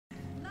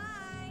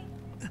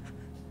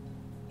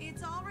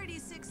already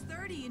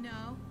 6:30, you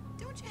know.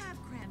 Don't you have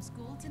cram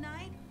school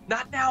tonight?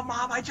 Not now,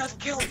 Mom. I just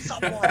killed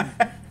someone.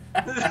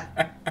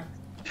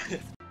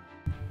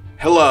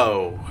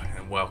 Hello,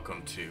 and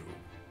welcome to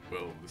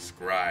Will the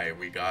Scry.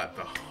 We got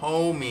the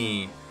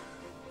homie,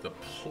 the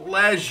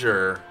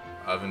pleasure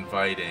of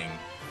inviting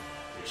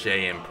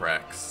Jay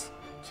Imprex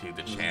to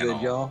the channel.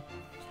 Good, y'all.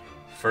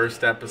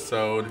 First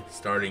episode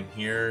starting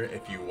here.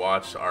 If you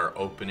watched our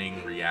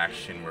opening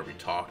reaction where we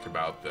talked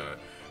about the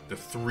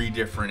three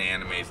different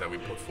animes that we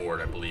put forward,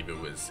 I believe it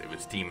was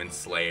Demon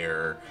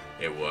Slayer,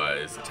 it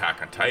was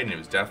Attack on Titan, it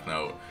was Death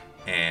Note,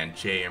 and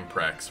Jay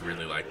Imprex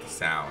really liked the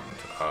sound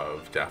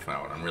of Death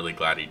Note. I'm really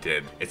glad he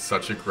did. It's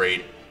such a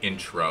great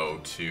intro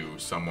to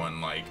someone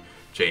like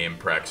Jay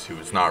Imprex, who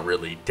is not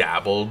really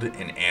dabbled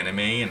in anime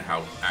and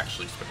how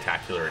actually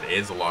spectacular it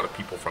is. A lot of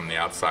people from the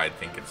outside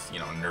think it's, you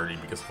know, nerdy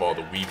because of all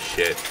the weeb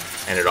shit,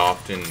 and it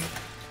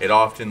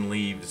often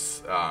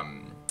leaves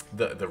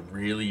the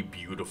really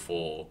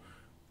beautiful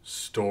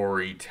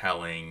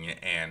storytelling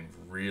and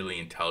really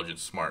intelligent,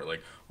 smart.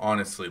 Like,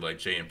 honestly, like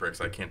Jay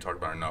Imprex, I can't talk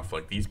about enough.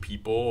 Like, these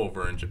people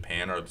over in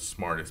Japan are the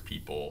smartest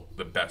people,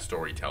 the best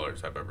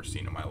storytellers I've ever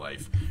seen in my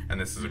life, and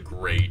this is a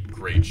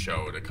great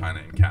show to kind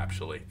of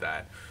encapsulate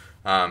that.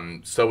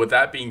 So with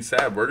that being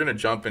said, we're gonna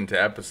jump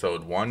into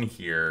episode 1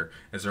 here.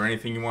 Is there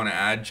anything you want to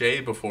add,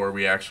 Jay, before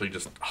we actually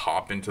just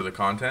hop into the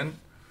content?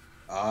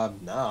 No,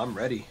 I'm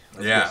ready.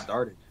 Let's get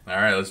started. All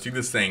right, let's do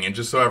this thing. And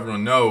just so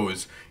everyone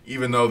knows,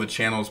 even though the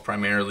channel is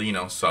primarily, you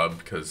know, subbed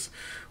because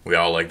we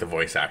all like the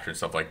voice actor and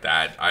stuff like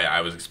that, I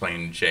was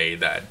explaining to Jay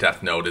that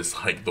Death Note is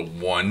like the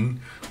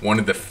one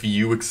of the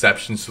few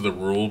exceptions to the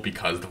rule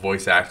because the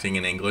voice acting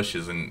in English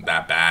isn't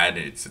that bad.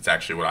 It's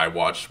actually what I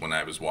watched when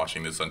I was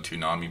watching this on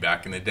Toonami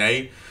back in the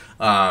day,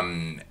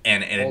 and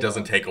it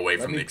doesn't take away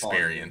from the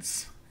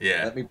experience.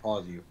 Yeah. Let me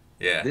pause you.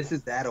 Yeah. This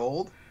is that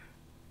old?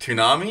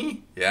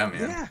 Toonami? Yeah,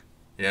 man. Yeah.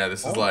 Yeah,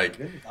 this is like...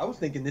 I was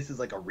thinking this is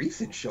like a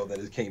recent show that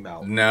has came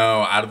out.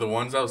 No, out of the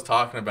ones I was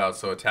talking about,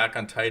 so Attack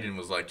on Titan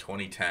was like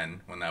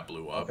 2010 when that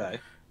blew up.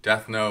 Okay.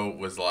 Death Note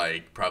was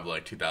like probably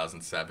like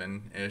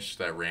 2007-ish.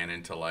 That ran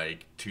into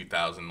like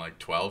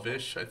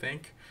 2012-ish, I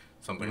think.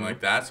 Something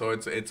like that. So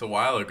it's a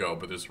while ago,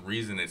 but there's a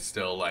reason it's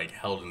still like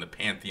held in the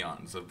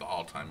pantheons of the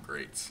all-time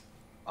greats.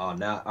 Oh,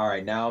 now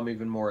I'm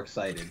even more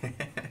excited.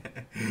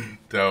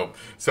 Dope.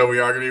 So we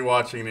are going to be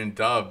watching it in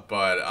dub,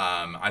 but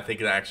I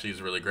think it actually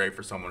is really great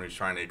for someone who's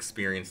trying to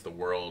experience the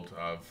world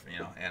of, you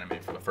know,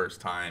 anime for the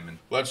first time. And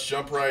let's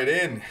jump right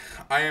in.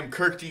 I am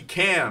Kirk D.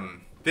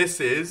 Cam. This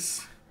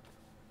is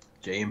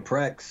Jay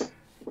Imprex.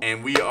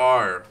 And we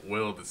are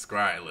Will the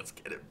Scry. Let's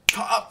get it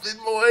poppin',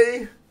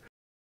 boy.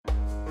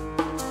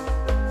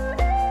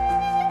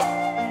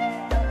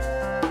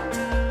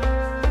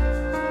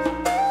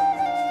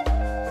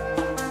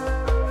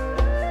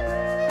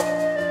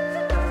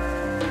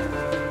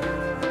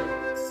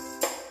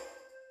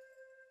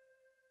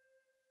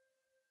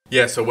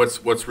 Yeah, so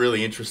what's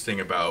really interesting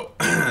about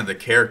the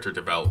character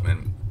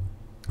development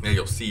that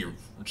you'll see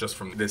just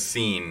from this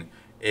scene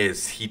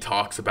is he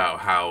talks about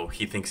how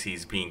he thinks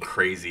he's being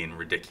crazy and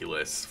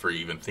ridiculous for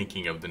even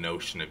thinking of the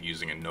notion of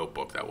using a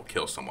notebook that will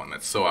kill someone.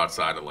 That's so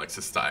outside of like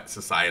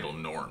societal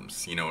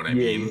norms, you know what I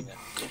mean?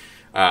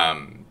 Yeah.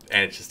 And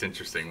it's just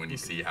interesting when you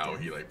see how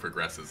he like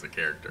progresses the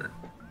character.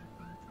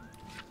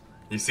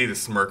 You see the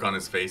smirk on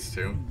his face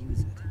too?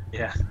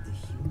 Yeah. The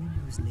human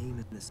whose name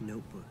in this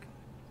notebook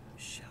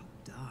shall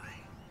die.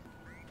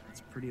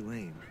 That's pretty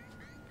lame.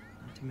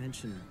 Not to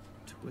mention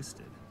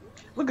twisted.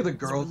 Look at the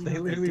girls. They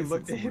literally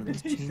looked at him and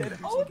he said,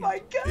 "Oh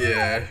my god."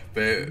 Yeah,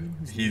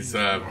 he's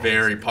a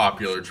very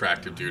popular,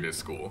 attractive dude at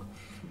school.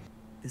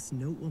 This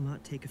note will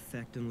not take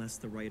effect unless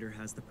the writer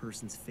has the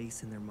person's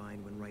face in their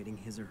mind when writing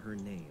his or her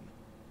name.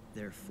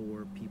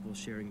 Therefore, people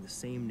sharing the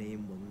same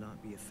name will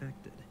not be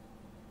affected.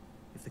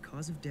 If the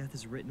cause of death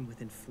is written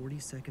within 40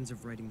 seconds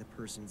of writing the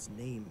person's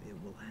name, it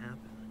will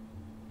happen.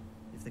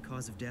 If the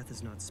cause of death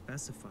is not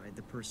specified,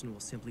 the person will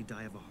simply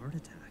die of a heart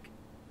attack.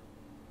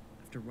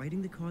 After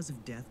writing the cause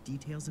of death,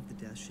 details of the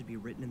death should be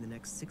written in the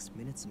next 6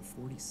 minutes and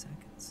 40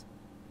 seconds.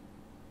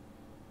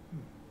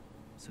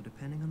 So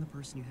depending on the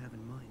person you have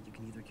in mind, you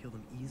can either kill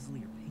them easily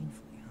or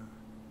painfully, huh?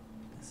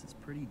 This is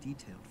pretty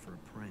detailed for a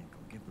prank,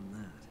 I'll give them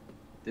that.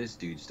 This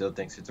dude still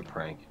thinks it's a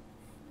prank.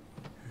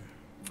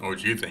 What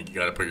would you think? You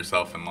gotta put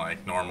yourself in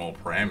like normal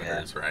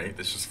parameters, right?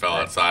 This just fell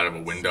outside of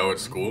a window at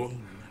school.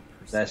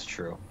 That's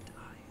true.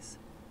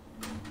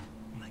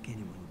 Like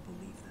anyone would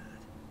believe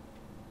that.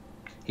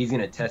 He's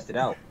gonna test it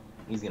out.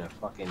 He's gonna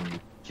fucking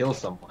kill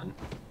someone.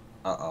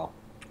 Uh-oh.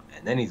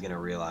 And then he's gonna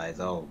realize,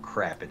 oh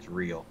crap, it's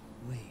real.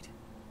 Wait,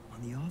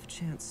 on the off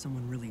chance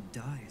someone really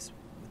dies,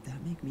 would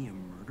that make me a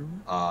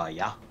murderer?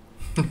 Yeah.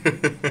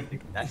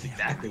 That's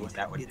exactly what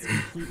that would do. It's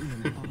completely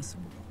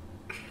impossible.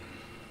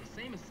 The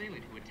same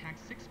assailant who attacked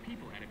 6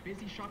 people at a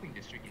busy shopping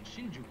district in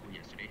Shinjuku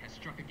yesterday has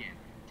struck again,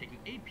 taking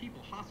 8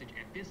 people hostage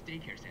at this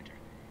daycare center.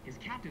 His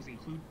captives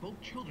include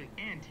both children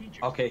and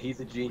teachers. Okay,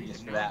 he's a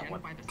genius for that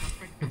one. The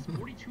suspect as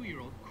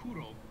 42-year-old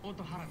Kuro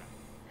Otoharada,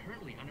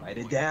 currently Write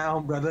it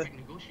down, brother.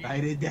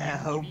 Write it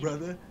down,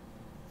 brother.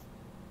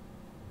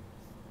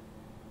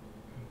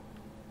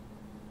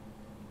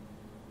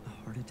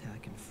 heart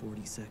attack in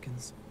 40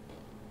 seconds?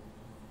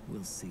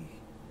 We'll see.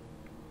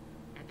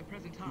 At the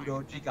present time,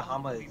 Udo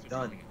Chikahama is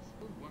done.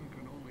 One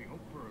can only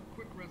hope for a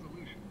quick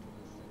resolution to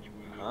this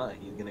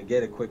situation. He's gonna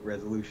get a quick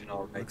resolution,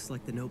 all right. Looks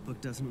like the notebook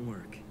doesn't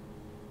work.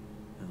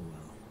 Oh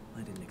well,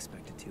 I didn't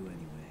expect it to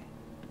anyway.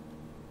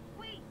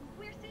 Wait,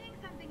 we're seeing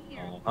something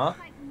here. Uh-huh.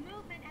 Like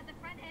movement at the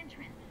front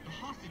entrance. the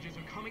hostages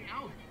are coming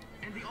out,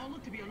 and they all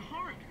look to be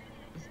unharmed.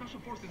 The special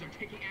forces are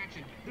taking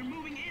action. They're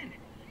moving in.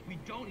 We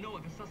don't know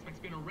if the suspect's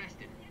been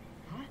arrested.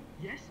 Huh?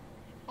 Yes?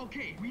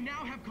 Okay, we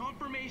now have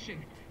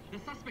confirmation. The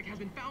suspect has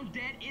been found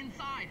dead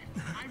inside.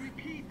 I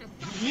repeat, the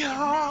suspect is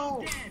now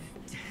dead.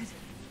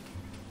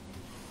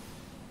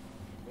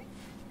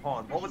 Hold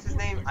on, what was his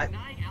name?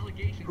 Denying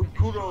allegations that they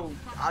Kudo.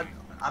 shot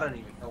I don't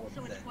even know what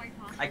So to it's say. quite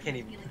possible I can't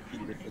he's even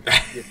feeling repeat it.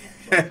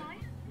 confident.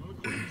 Well,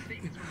 according to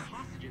statements from the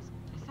hostages,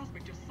 the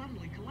suspect just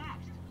suddenly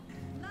collapsed.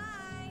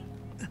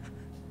 Bye.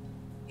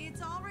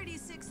 It's already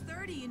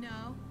 6:30, you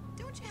know.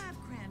 Don't you have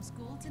cram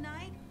school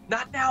tonight?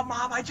 Not now,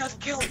 Mom. I just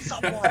killed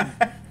someone.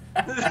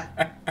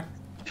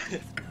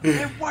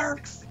 It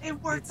works.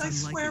 It works. I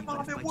swear,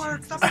 Mom, it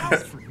works. I'm out.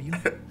 For real?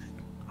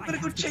 I'm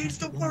gonna go change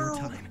the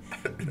world.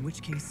 In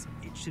which case,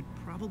 it should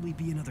probably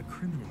be another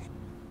criminal.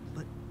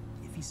 But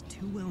if he's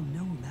too well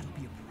known, that'll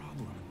be a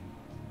problem.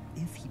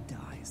 If he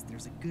dies,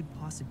 there's a good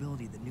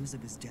possibility the news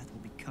of his death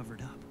will be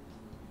covered up.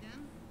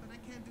 But I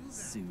can't do that.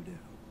 Pseudo.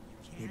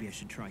 Maybe I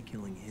should try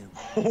killing him.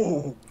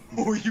 Oh,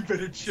 you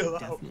better chill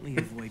out. Definitely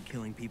avoid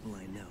killing people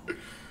I know.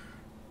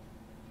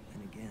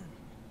 And again,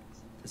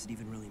 does it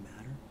even really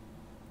matter?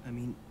 I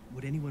mean,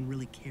 would anyone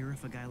really care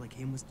if a guy like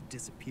him was to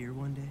disappear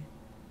one day?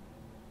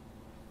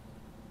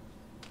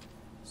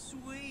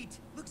 Sweet.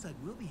 Looks like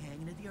we'll be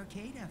hanging at the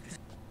arcade after.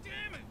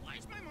 Damn it! Why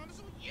is my mom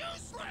so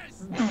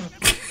useless? Never gonna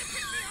pick me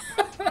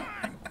up on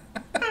time.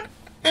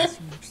 Once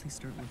you actually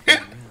start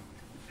looking around,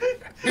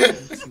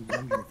 it makes you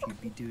wonder if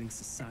you'd be doing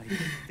society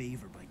a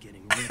favor by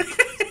getting rid of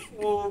it.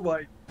 Oh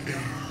my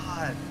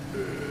God.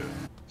 Hey,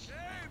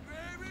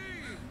 baby!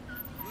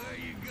 Where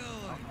you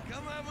going?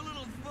 Come have a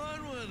little fun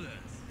with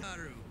us.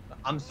 Haru.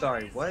 I'm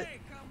sorry. What?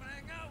 Come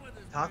hang out with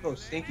us. Taco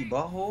stinky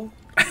butthole?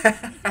 You hear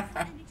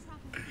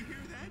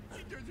that?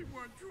 She doesn't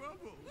want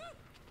trouble.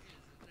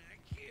 Isn't that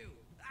cute?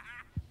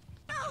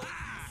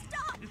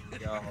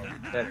 Yo,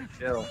 you better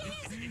chill.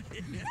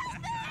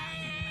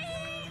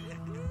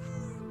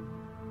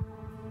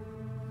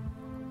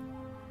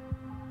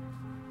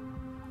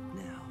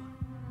 Now,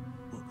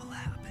 what will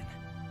happen?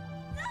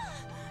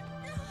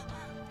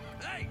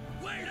 Hey,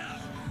 wait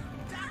up!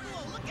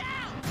 Tackle, look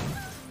out!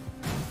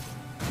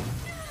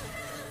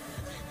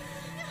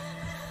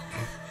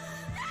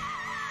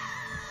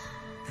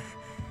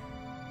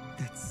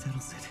 That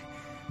settles it.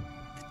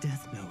 The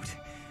death note.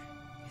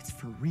 It's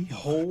for real.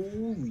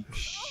 Holy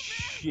shit.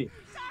 Stupid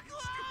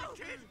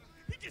kid!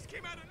 He just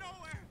came out of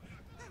nowhere.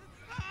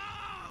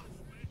 Ah!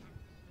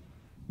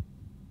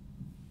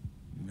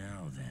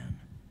 Now then,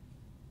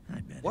 I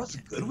better What's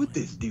get good with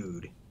going. this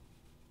dude?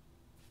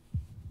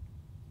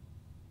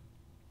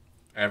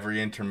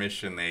 Every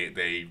intermission,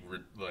 they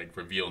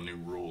reveal new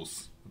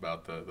rules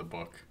about the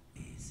book.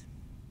 Please.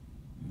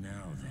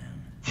 Now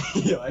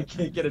then. Yo, I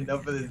can't get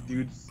enough of this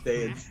dude's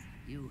stance.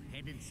 You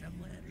headed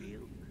somewhere,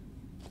 you?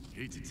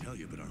 Hate to tell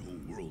you, but our whole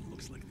world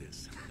looks like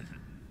this.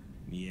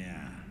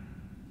 Yeah.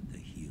 The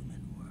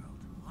human world.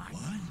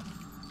 What?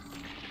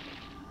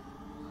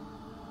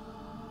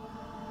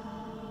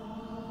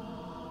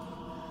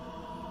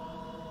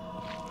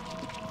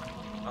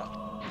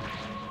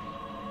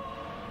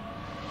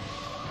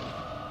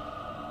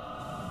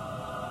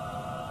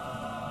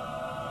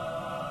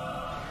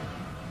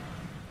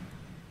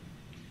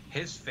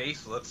 His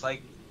face looks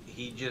like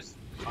he just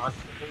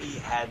constantly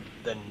had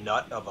the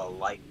nut of a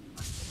light.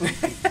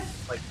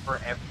 Like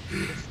forever.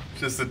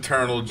 Just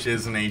eternal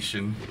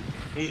jiznation.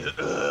 He,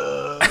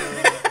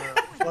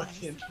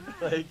 fucking,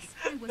 like.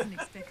 I wasn't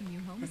expecting you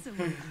home so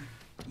late.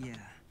 Yeah.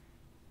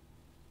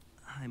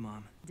 Hi,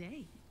 Mom.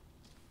 Day.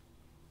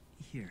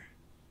 Here.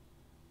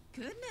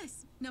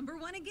 Goodness,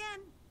 #1 again.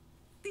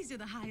 These are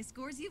the highest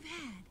scores you've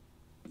had.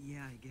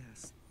 Yeah, I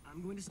guess.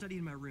 I'm going to study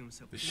in my room,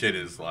 so... This shit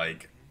is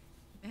like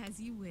As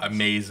you wish.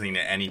 amazing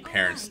to any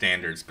parent's Alright.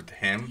 standards, but to Do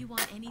him, you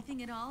want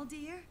anything at all,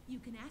 dear? You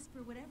can ask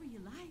for whatever you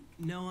like.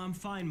 No, I'm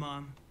fine,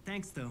 Mom.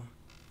 Thanks, though.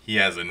 he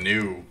has a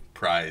new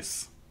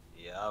prize.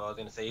 Yeah, I was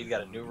gonna say he's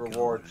got a new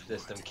reward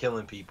system,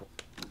 killing people.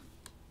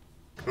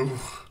 Ooh.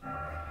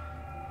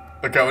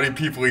 Look how many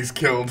people he's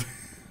killed.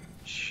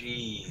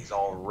 Jeez,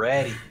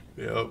 already.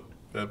 Yep,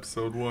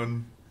 episode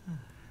 1.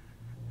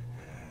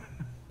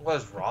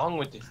 What's wrong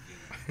with this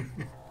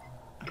dude?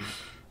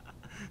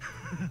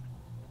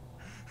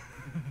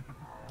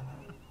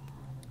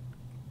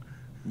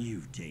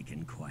 You've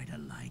taken quite a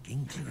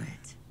liking to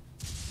it.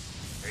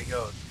 There he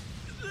goes.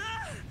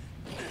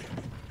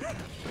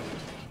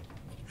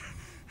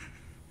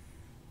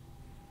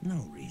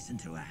 No reason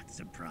to act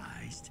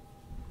surprised.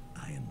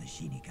 I am the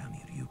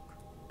Shinigami Ryuk.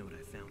 What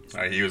I found is...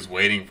 He was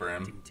waiting for It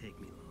him. didn't take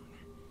me long.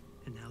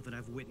 And now that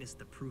I've witnessed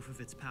the proof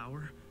of its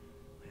power,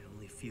 I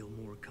only feel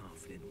more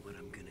confident in what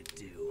I'm gonna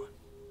do.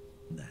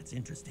 That's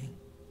interesting.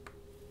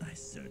 I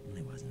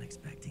certainly wasn't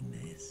expecting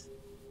this.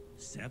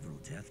 Several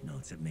Death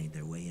Notes have made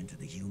their way into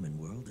the human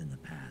world in the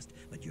past,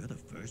 but you're the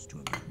first to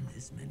have written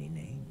this many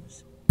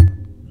names.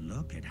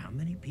 Look at how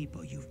many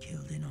people you've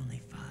killed in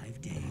only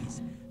 5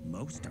 days.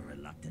 Most are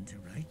reluctant to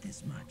write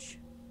this much.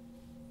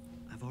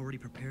 I've already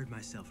prepared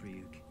myself,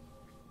 Ryuk.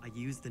 I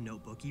used the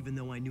notebook even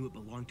though I knew it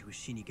belonged to a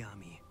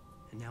Shinigami.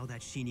 And now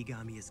that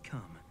Shinigami has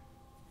come.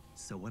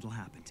 So what'll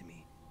happen to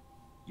me?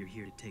 You're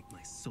here to take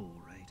my soul,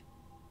 right?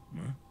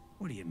 Huh?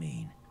 What do you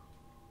mean?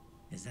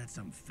 Is that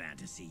some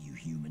fantasy you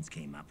humans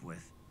came up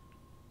with?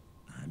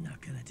 I'm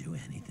not gonna do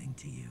anything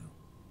to you.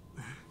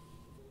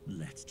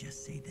 Let's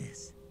just say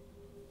this.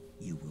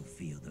 You will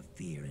feel the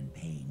fear and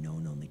pain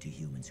known only to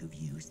humans who've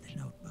used the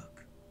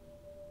notebook.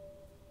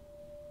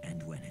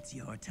 And when it's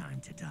your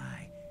time to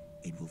die,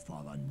 it will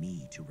fall on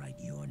me to write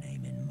your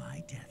name in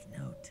my death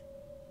note.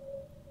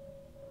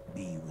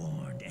 Be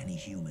warned, any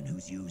human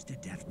who's used a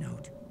death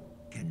note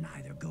can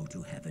neither go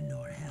to heaven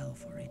nor hell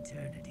for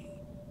eternity.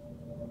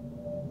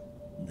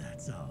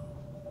 That's all.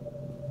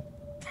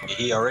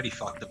 He already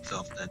fucked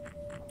himself then.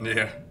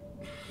 Yeah.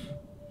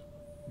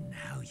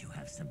 Now you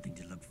have something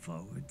to look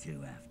forward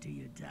to after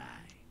you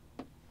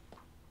die.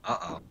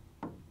 Uh-oh.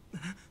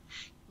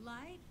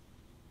 Light?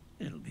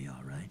 It'll be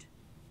all right.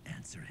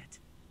 Answer it.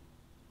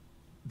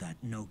 That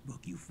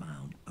notebook you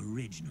found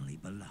originally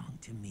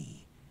belonged to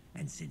me.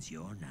 And since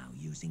you're now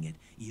using it,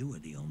 you are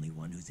the only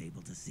one who's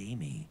able to see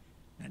me.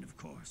 And of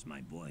course,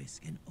 my voice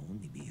can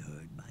only be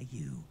heard by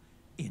you.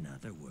 In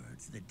other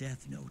words, the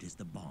Death Note is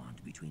the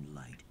bond between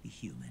Light, the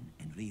human,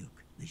 and Ryuk,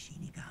 the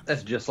Shinigami.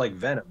 That's just like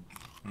Venom.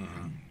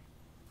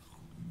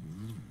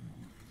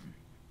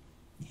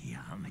 Yeah,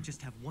 I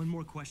just have one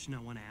more question I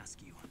want to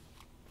ask you.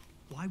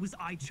 Why was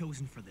I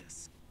chosen for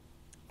this?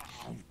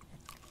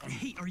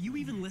 Hey, are you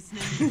even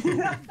listening?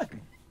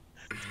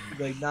 He's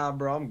like, nah,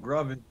 bro, I'm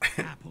grubbing.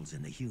 Apples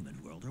in the human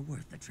world are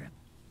worth the trip.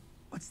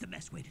 What's the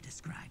best way to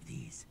describe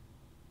these?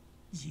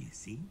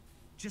 Juicy?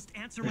 Just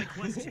answer my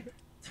question.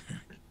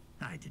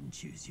 I didn't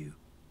choose you.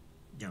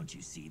 Don't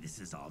you see this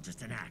is all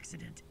just an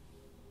accident?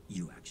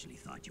 You actually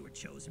thought you were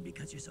chosen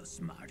because you're so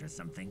smart or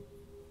something?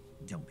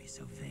 Don't be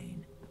so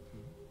vain.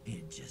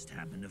 It just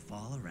happened to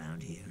fall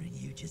around here, and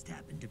you just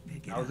happened to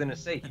pick it up. I was gonna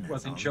say, he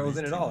wasn't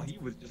chosen at all. He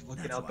was just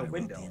looking out the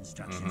window. That's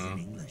why I wrote the instructions in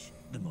English,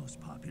 the most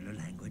popular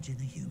language in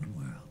the human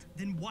world.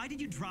 Then why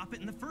did you drop it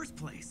in the first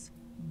place?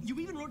 You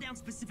even wrote down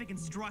specific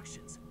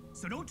instructions.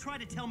 So don't try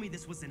to tell me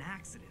this was an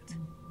accident.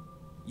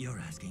 You're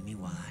asking me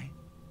why?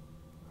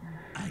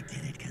 I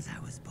did it because I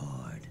was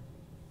bored.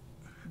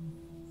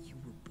 You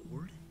were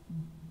bored?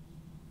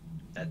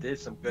 That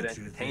is some good The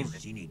truth entertainment.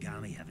 is,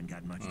 Shinigami haven't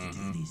got much to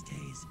do these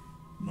days.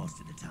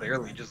 Most of the time.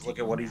 Clearly, just look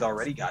at what he's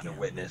already gotten to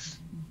witness.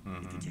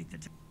 If you take the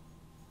time.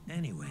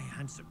 Anyway,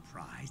 I'm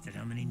surprised at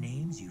how many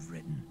names you've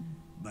written.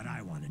 But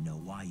I want to know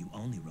why you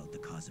only wrote the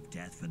cause of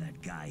death for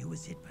that guy who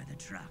was hit by the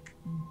truck.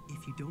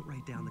 If you don't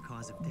write down the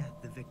cause of death,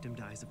 the victim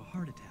dies of a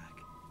heart attack.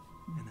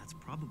 And that's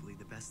probably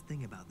the best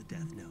thing about the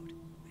Death Note,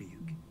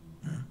 Ryuk.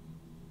 Huh?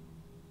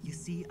 You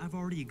see, I've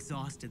already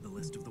exhausted the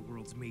list of the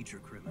world's major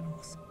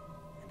criminals.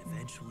 And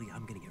eventually,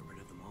 I'm gonna get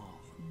rid of them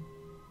all.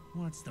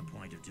 What's the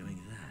point of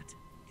doing that?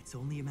 It's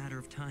only a matter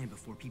of time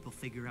before people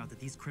figure out that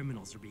these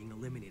criminals are being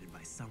eliminated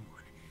by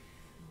someone.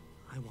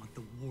 I want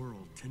the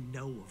world to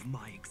know of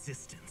my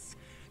existence.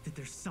 That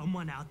there's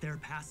someone out there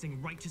passing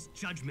righteous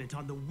judgment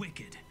on the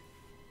wicked.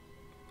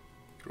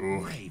 Ooh,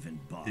 Raven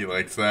Ball. he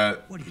likes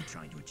that. What are you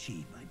trying to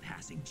achieve by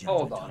passing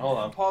judgment Hold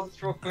on. Pause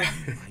this real quick.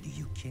 Why do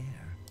you care?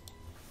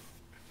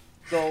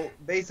 So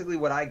basically,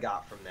 what I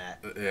got from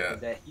that Yeah.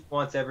 is that he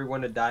wants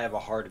everyone to die of a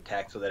heart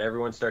attack, so that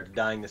everyone starts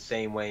dying the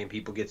same way, and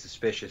people get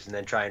suspicious, and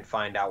then try and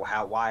find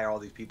out why all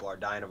these people are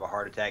dying of a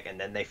heart attack, and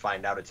then they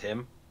find out it's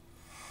him.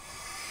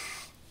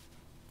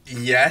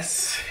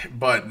 Yes,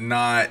 but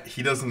not.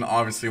 He doesn't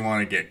obviously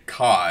want to get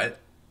caught,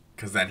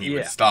 because then he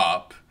would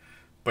stop.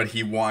 But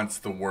he wants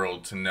the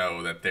world to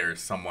know that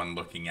there's someone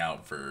looking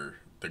out for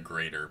the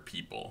greater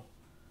people,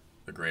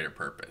 the greater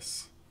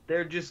purpose.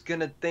 They're just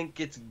gonna think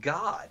it's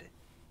God.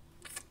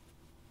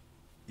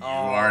 You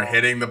are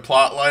hitting the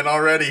plot line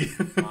already.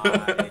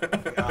 My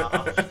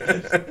God.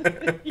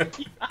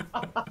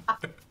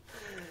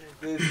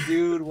 This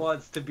dude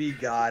wants to be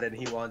God, and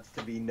he wants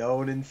to be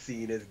known and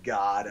seen as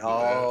God.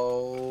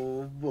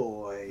 Oh,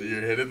 boy.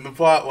 You're hitting the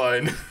plot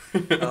line.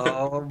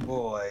 Oh,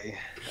 boy.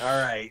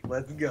 All right,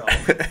 let's go.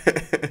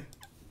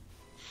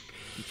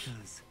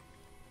 Because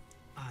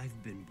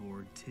I've been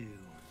bored too.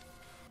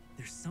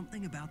 There's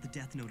something about the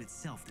Death Note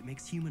itself that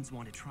makes humans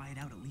want to try it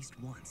out at least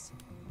once.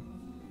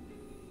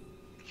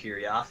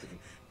 Curiosity.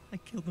 I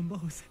killed them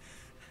both.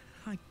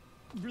 I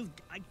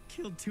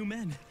killed 2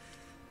 men.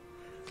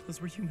 Those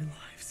were human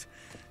lives.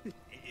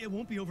 It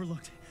won't be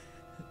overlooked.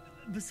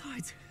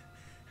 Besides,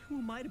 who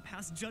am I to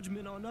pass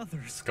judgment on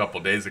others? A couple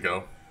days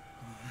ago.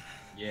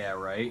 Yeah,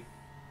 right?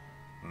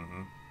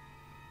 Mm-hmm.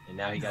 And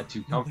now he got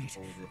too Wait,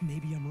 comfortable with it.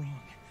 maybe I'm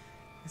wrong.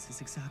 This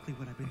is exactly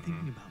what I've been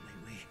thinking about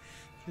lately.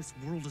 This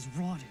world is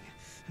rotting,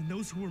 and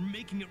those who are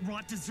making it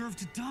rot deserve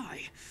to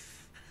die.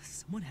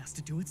 Someone has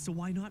to do it, so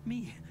why not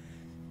me?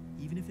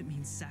 Even if it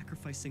means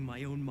sacrificing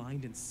my own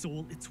mind and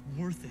soul, it's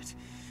worth it.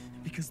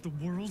 Because the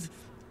world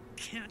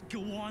can't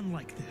go on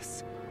like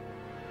this.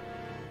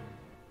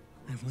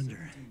 I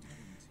wonder,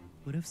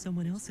 what if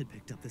someone else had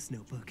picked up this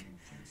notebook?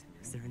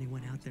 Is there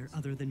anyone out there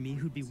other than me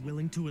who'd be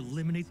willing to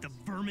eliminate the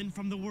vermin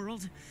from the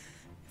world?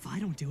 If I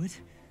don't do it,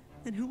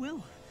 then who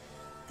will?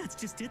 That's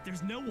just it,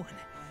 there's no one.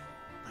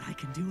 But I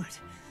can do it.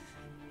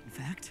 In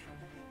fact,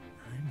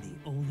 I'm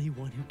the only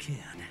one who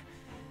can.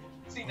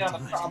 See, now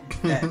the problem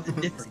is that the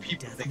different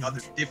people think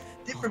other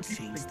different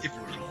people think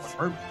different people are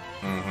vermin.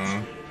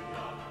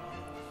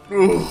 Mm-hmm.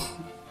 Ooh.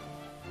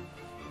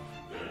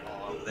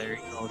 Oh, there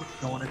he goes,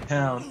 going to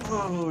town.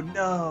 Oh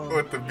no!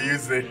 With the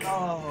music.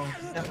 Oh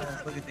no!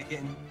 Look at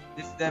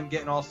this is them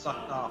getting all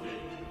sucked off,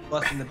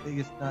 busting the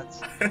biggest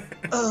nuts.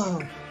 Oh,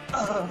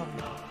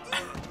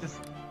 just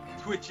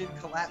twitching,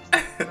 collapsing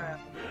on the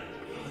ground.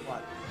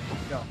 Watch,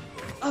 go.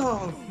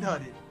 Oh,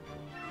 nutted.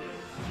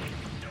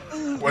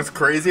 What's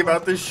crazy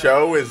about this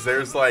show is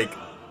there's like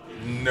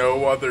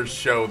no other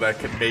show that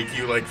could make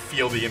you like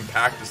feel the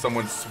impact of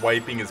someone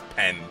swiping his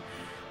pen.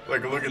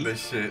 Like, look at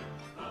this shit.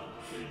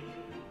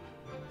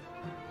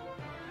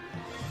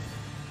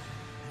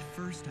 At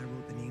first, I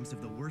wrote the names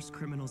of the worst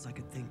criminals I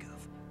could think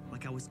of,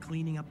 like I was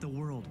cleaning up the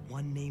world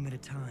one name at a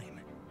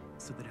time,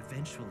 so that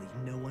eventually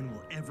no one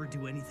will ever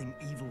do anything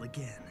evil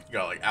again. You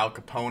got like Al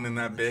Capone in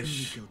that The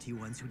bitch. truly guilty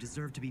ones who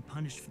deserve to be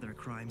punished for their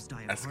crimes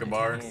die of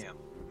Escobar. heart attacks.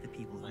 The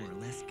people who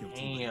are less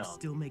guilty but who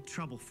still make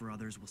trouble for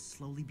others will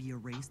slowly be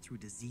erased through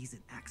disease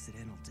and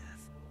accidental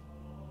death.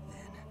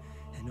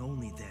 Then, and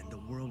only then, the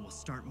world will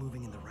start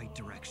moving in the right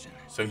direction.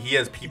 So he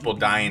has people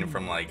dying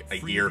from like a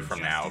year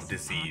from now of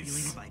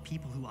disease. Populated by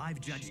people who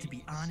I've judged to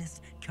be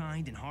honest,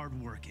 kind, and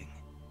hardworking.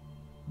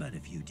 But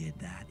if you did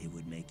that, it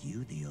would make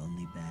you the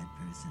only bad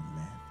person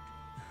left.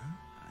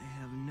 I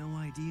have no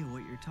idea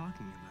what you're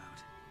talking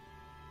about.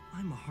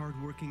 I'm a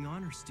hardworking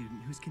honor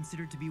student who's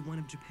considered to be one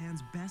of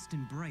Japan's best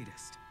and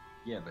brightest.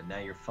 Yeah, but now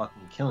you're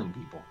fucking killing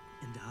people.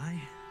 And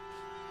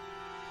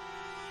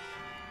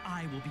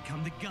I will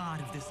become the god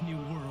of this new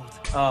world.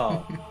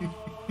 Oh,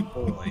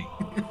 boy.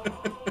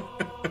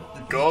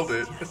 You called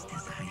it. Just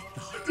as I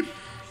thought.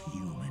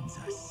 Humans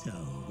are so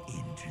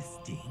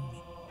interesting.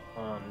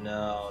 Oh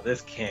no,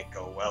 this can't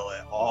go well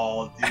at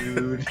all,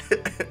 dude.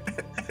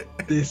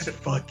 This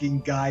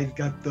fucking guy's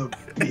got the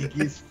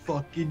biggest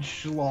fucking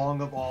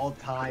schlong of all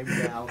time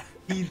now.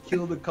 He's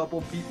killed a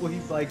couple people.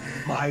 He's like,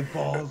 my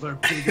balls are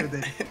bigger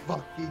than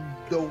fucking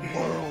the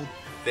world.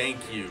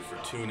 Thank you for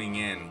tuning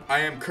in. I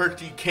am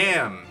Kirky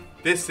Cam.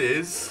 This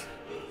is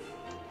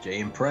Jay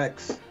and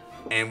Prex.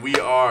 And we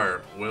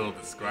are Will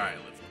the Scry.